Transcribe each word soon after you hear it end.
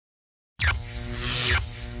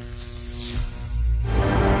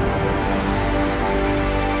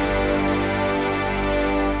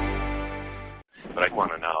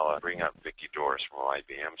Dorris from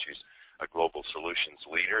IBM. She's a global solutions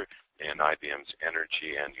leader in IBM's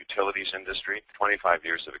energy and utilities industry, 25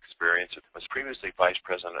 years of experience. Was previously Vice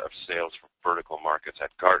President of Sales for Vertical Markets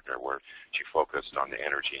at Gartner, where she focused on the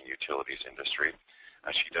energy and utilities industry.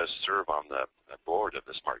 She does serve on the board of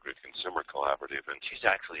the Smart Grid Consumer Collaborative, and she's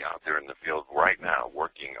actually out there in the field right now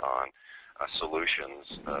working on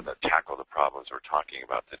solutions that tackle the problems we're talking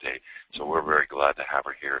about today. So we're very glad to have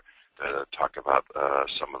her here to talk about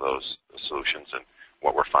some of those solutions and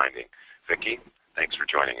what we're finding. Vickie, thanks for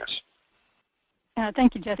joining us.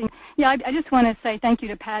 Thank you, Jesse. Yeah, I just want to say thank you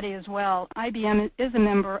to Patty as well. IBM is a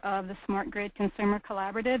member of the Smart Grid Consumer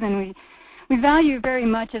Collaborative, and we value very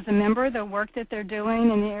much as a member the work that they're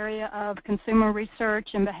doing in the area of consumer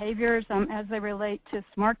research and behaviors as they relate to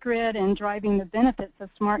smart grid and driving the benefits of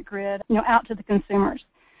smart grid out to the consumers.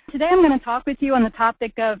 Today I'm going to talk with you on the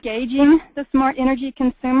topic of gauging the smart energy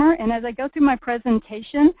consumer, and as I go through my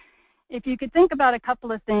presentation, if you could think about a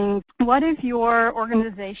couple of things. What if your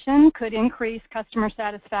organization could increase customer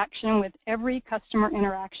satisfaction with every customer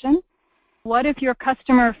interaction? What if your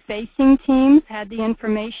customer-facing teams had the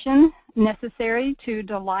information necessary to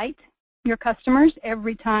delight your customers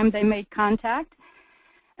every time they made contact?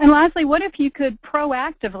 And lastly, what if you could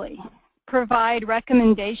proactively provide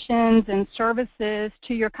recommendations and services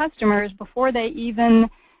to your customers before they even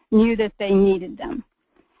knew that they needed them?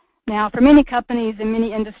 Now, for many companies and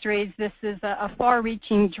many industries, this is a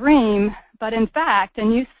far-reaching dream, but in fact, a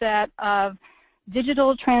new set of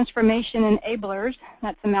digital transformation enablers,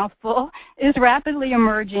 that's a mouthful, is rapidly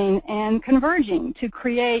emerging and converging to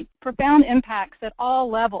create profound impacts at all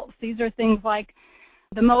levels. These are things like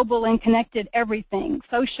the mobile and connected everything,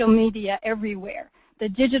 social media everywhere, the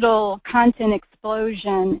digital content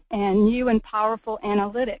explosion, and new and powerful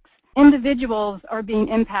analytics. Individuals are being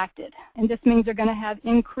impacted, and this means they're going to have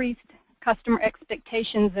increased customer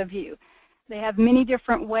expectations of you. They have many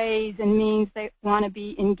different ways and means they want to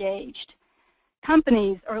be engaged.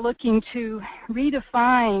 Companies are looking to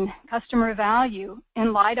redefine customer value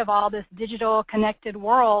in light of all this digital connected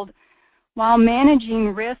world while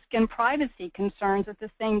managing risk and privacy concerns at the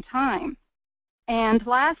same time. And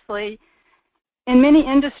lastly, in many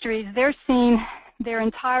industries, they're seeing their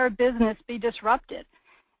entire business be disrupted,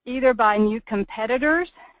 either by new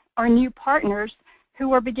competitors or new partners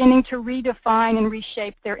who are beginning to redefine and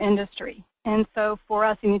reshape their industry. And so for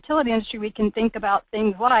us in the utility industry, we can think about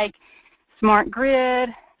things like smart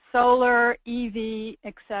grid, solar, EV,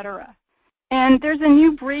 etc. And there's a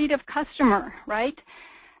new breed of customer, right?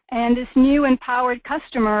 And this new empowered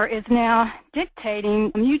customer is now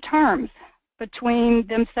dictating new terms between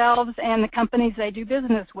themselves and the companies they do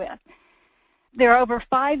business with. There are over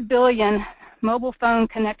 5 billion mobile phone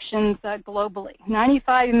connections globally.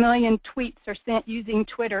 95 million tweets are sent using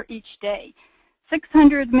Twitter each day.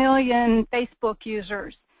 600 million Facebook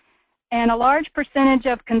users. And a large percentage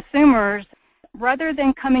of consumers, rather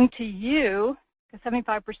than coming to you, because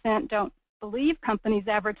 75% don't believe companies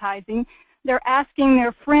advertising, they're asking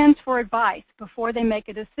their friends for advice before they make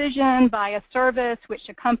a decision, buy a service, switch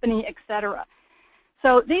a company, etc.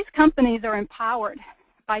 So these companies are empowered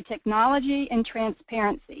by technology and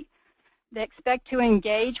transparency. They expect to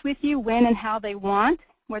engage with you when and how they want,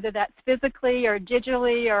 whether that's physically or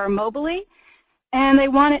digitally or mobily, and they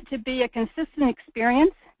want it to be a consistent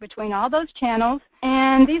experience between all those channels.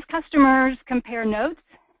 And these customers compare notes,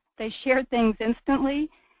 they share things instantly,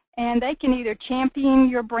 and they can either champion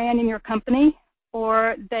your brand and your company,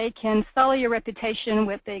 or they can sully your reputation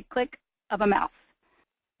with a click of a mouse.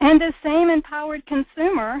 And the same empowered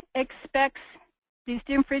consumer expects these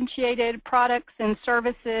differentiated products and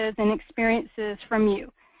services and experiences from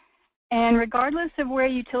you. And regardless of where a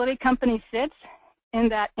utility company sits in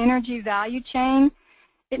that energy value chain,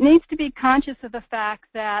 it needs to be conscious of the fact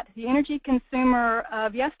that the energy consumer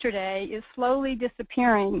of yesterday is slowly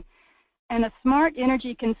disappearing, and a smart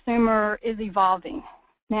energy consumer is evolving.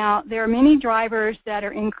 Now, there are many drivers that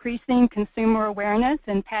are increasing consumer awareness,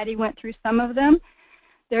 and Patty went through some of them.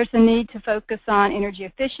 There's a need to focus on energy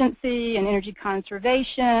efficiency and energy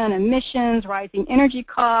conservation, emissions, rising energy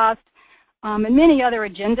costs, and many other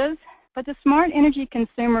agendas. But the smart energy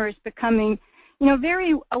consumer is becoming,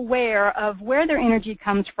 very aware of where their energy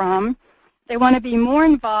comes from. They want to be more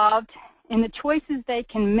involved in the choices they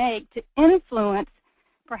can make to influence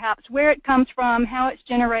perhaps where it comes from, how it's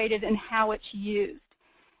generated, and how it's used.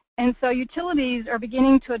 And so utilities are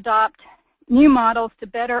beginning to adopt new models to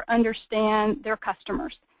better understand their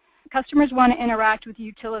customers. Customers want to interact with the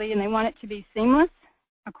utility, and they want it to be seamless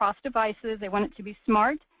across devices. They want it to be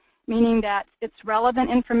smart, meaning that it's relevant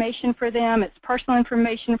information for them, it's personal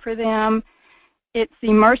information for them, It's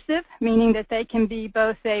immersive, meaning that they can be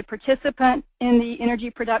both a participant in the energy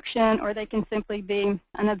production or they can simply be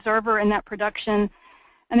an observer in that production.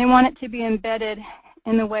 And they want it to be embedded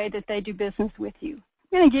in the way that they do business with you.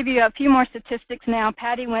 I'm going to give you a few more statistics now.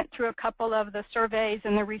 Patty went through a couple of the surveys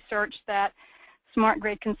and the research that Smart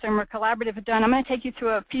Grid Consumer Collaborative has done. I'm going to take you through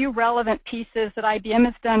a few relevant pieces that IBM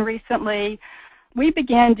has done recently. We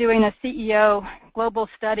began doing a CEO global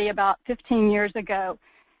study about 15 years ago.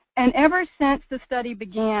 And ever since the study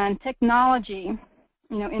began, technology,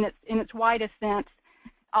 in its widest sense,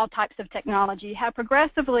 all types of technology, have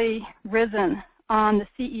progressively risen on the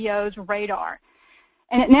CEO's radar.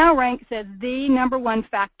 And it now ranks as the #1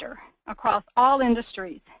 factor across all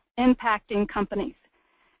industries impacting companies.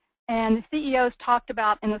 And the CEOs talked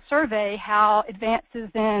about in the survey how advances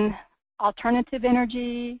in alternative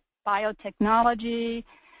energy, biotechnology,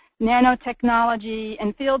 nanotechnology,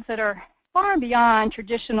 and fields that are far beyond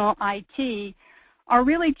traditional IT are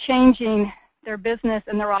really changing their business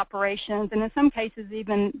and their operations, and in some cases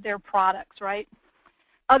even their products, right?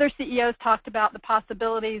 Other CEOs talked about the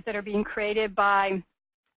possibilities that are being created by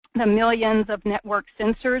the millions of network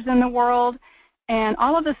sensors in the world and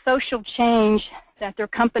all of the social change that their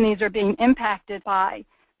companies are being impacted by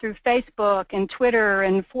through Facebook and Twitter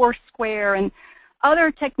and Foursquare and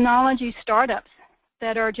other technology startups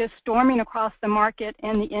that are just storming across the market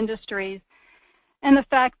and the industries, and the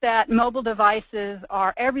fact that mobile devices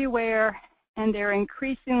are everywhere and they're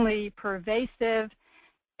increasingly pervasive,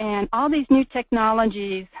 and all these new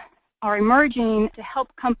technologies are emerging to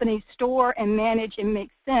help companies store and manage and make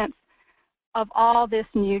sense of all this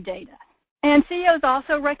new data. And CEOs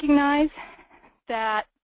also recognize that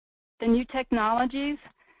the new technologies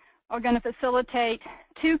are going to facilitate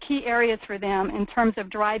two key areas for them in terms of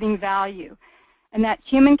driving value, and that's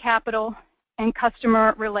human capital and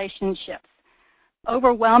customer relationships.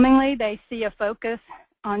 Overwhelmingly, they see a focus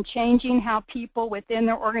on changing how people within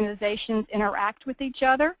their organizations interact with each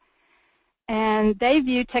other, and they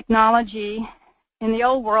view technology. In the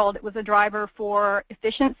old world, it was a driver for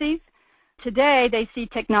efficiencies. Today, they see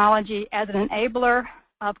technology as an enabler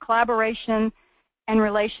of collaboration and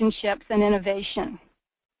relationships and innovation.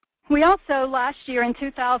 We also, last year in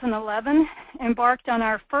 2011, embarked on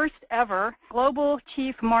our first ever Global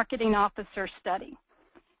Chief Marketing Officer study.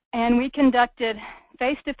 And we conducted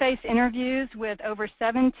face-to-face interviews with over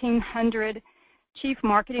 1,700 chief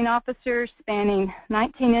marketing officers spanning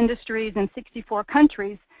 19 industries and 64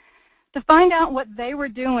 countries to find out what they were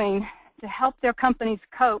doing to help their companies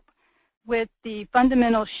cope with the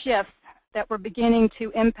fundamental shifts that were beginning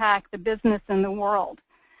to impact the business and the world.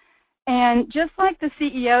 And just like the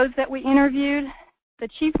CEOs that we interviewed, the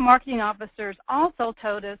chief marketing officers also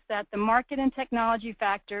told us that the market and technology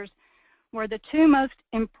factors were the two most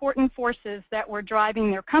important forces that were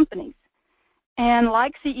driving their companies. And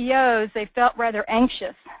like CEOs, they felt rather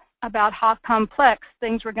anxious about how complex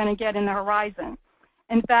things were going to get in the horizon.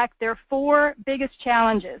 In fact, their 4 biggest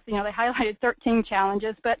challenges, they highlighted 13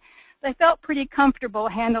 challenges, but they felt pretty comfortable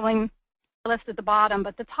handling the list at the bottom.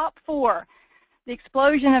 But the top 4, the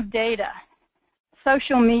explosion of data,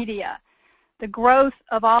 social media, the growth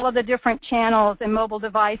of all of the different channels and mobile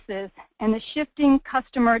devices, and the shifting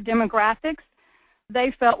customer demographics,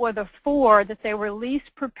 they felt were the 4 that they were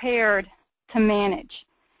least prepared to manage.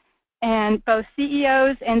 And both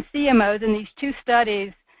CEOs and CMOs in these 2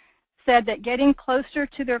 studies said that getting closer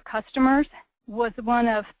to their customers was one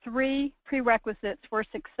of 3 prerequisites for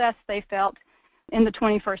success they felt in the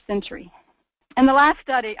 21st century. And the last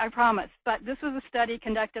study, I promise, but this was a study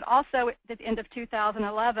conducted also at the end of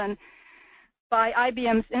 2011 by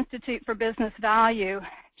IBM's Institute for Business Value,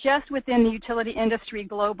 just within the utility industry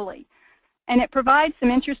globally. And it provides some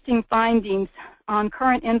interesting findings on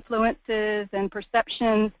current influences and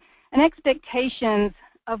perceptions and expectations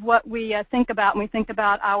of what we think about when we think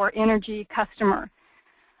about our energy customer.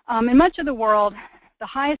 In much of the world, the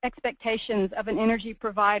highest expectations of an energy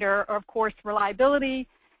provider are, of course, reliability,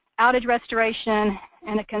 outage restoration,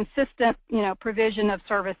 and a consistent, provision of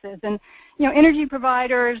services. And, energy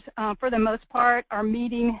providers, for the most part, are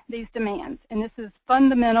meeting these demands, and this is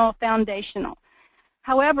fundamental, foundational.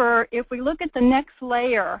 However, if we look at the next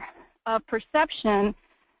layer of perception,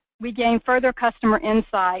 we gain further customer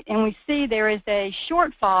insight, and we see there is a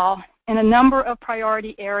shortfall in a number of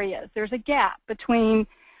priority areas. There's a gap between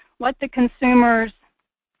what the consumers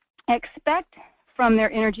expect from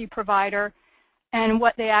their energy provider and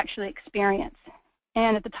what they actually experience.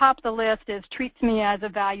 And at the top of the list is treats me as a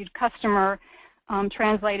valued customer,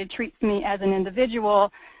 translated treats me as an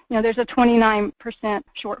individual. There's a 29%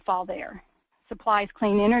 shortfall there. Supplies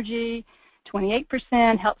clean energy,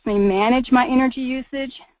 28%, helps me manage my energy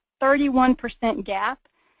usage, 31% gap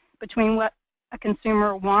between what a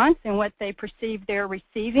consumer wants and what they perceive they're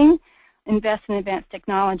receiving. Invests in advanced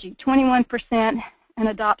technology, 21%, and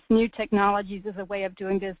adopts new technologies as a way of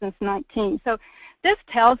doing business, 19%. So this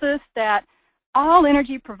tells us that all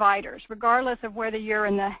energy providers, regardless of whether you're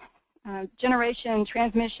in the generation,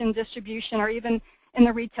 transmission, distribution, or even in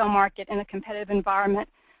the retail market in a competitive environment,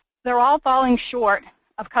 they're all falling short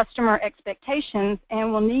of customer expectations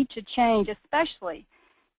and will need to change, especially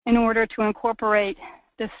in order to incorporate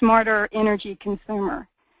the smarter energy consumer.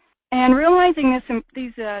 And realizing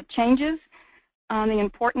these changes, the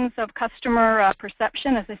importance of customer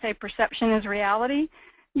perception, as they say, perception is reality,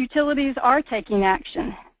 utilities are taking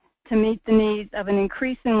action to meet the needs of an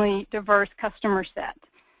increasingly diverse customer set.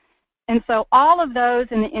 And so all of those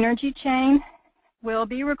in the energy chain will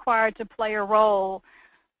be required to play a role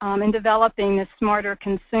in developing this smarter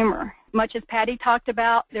consumer. Much as Patty talked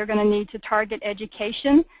about, they're going to need to target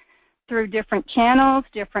education through different channels,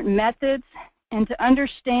 different methods, and to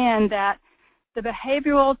understand that the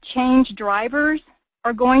behavioral change drivers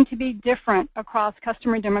are going to be different across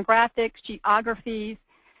customer demographics, geographies,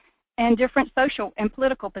 and different social and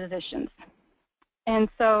political positions. And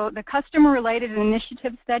so the customer-related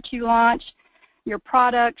initiatives that you launch, your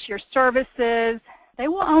products, your services, they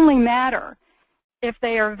will only matter if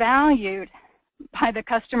they are valued by the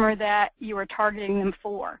customer that you are targeting them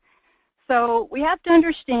for. So we have to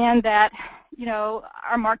understand that, you know,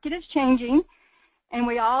 our market is changing, and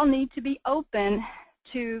we all need to be open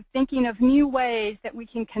to thinking of new ways that we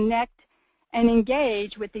can connect and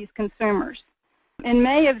engage with these consumers. In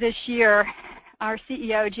May of this year, our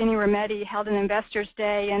CEO, Ginny Rometty, held an Investors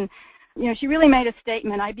Day, and she really made a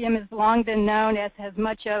statement. IBM has long been known as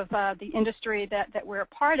much of the industry that we're a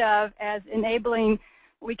part of as enabling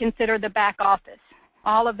what we consider the back office.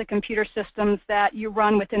 All of the computer systems that you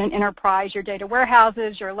run within an enterprise, your data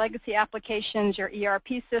warehouses, your legacy applications, your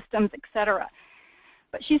ERP systems, etc.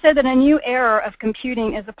 But she said that a new era of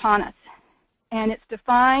computing is upon us, and it's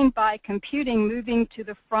defined by computing moving to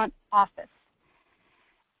the front office.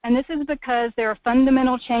 And this is because there are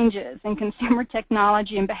fundamental changes in consumer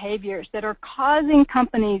technology and behaviors that are causing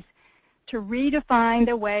companies to redefine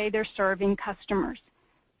the way they're serving customers.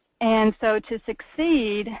 And so to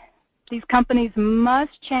succeed, these companies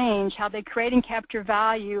must change how they create and capture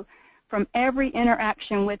value from every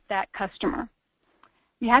interaction with that customer.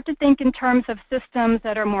 You have to think in terms of systems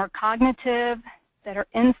that are more cognitive, that are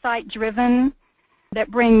insight-driven,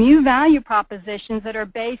 that bring new value propositions that are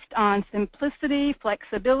based on simplicity,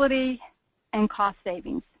 flexibility, and cost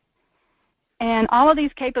savings. And all of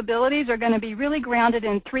these capabilities are going to be really grounded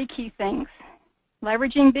in three key things: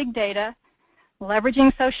 leveraging big data,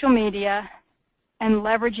 leveraging social media, and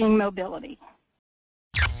leveraging mobility.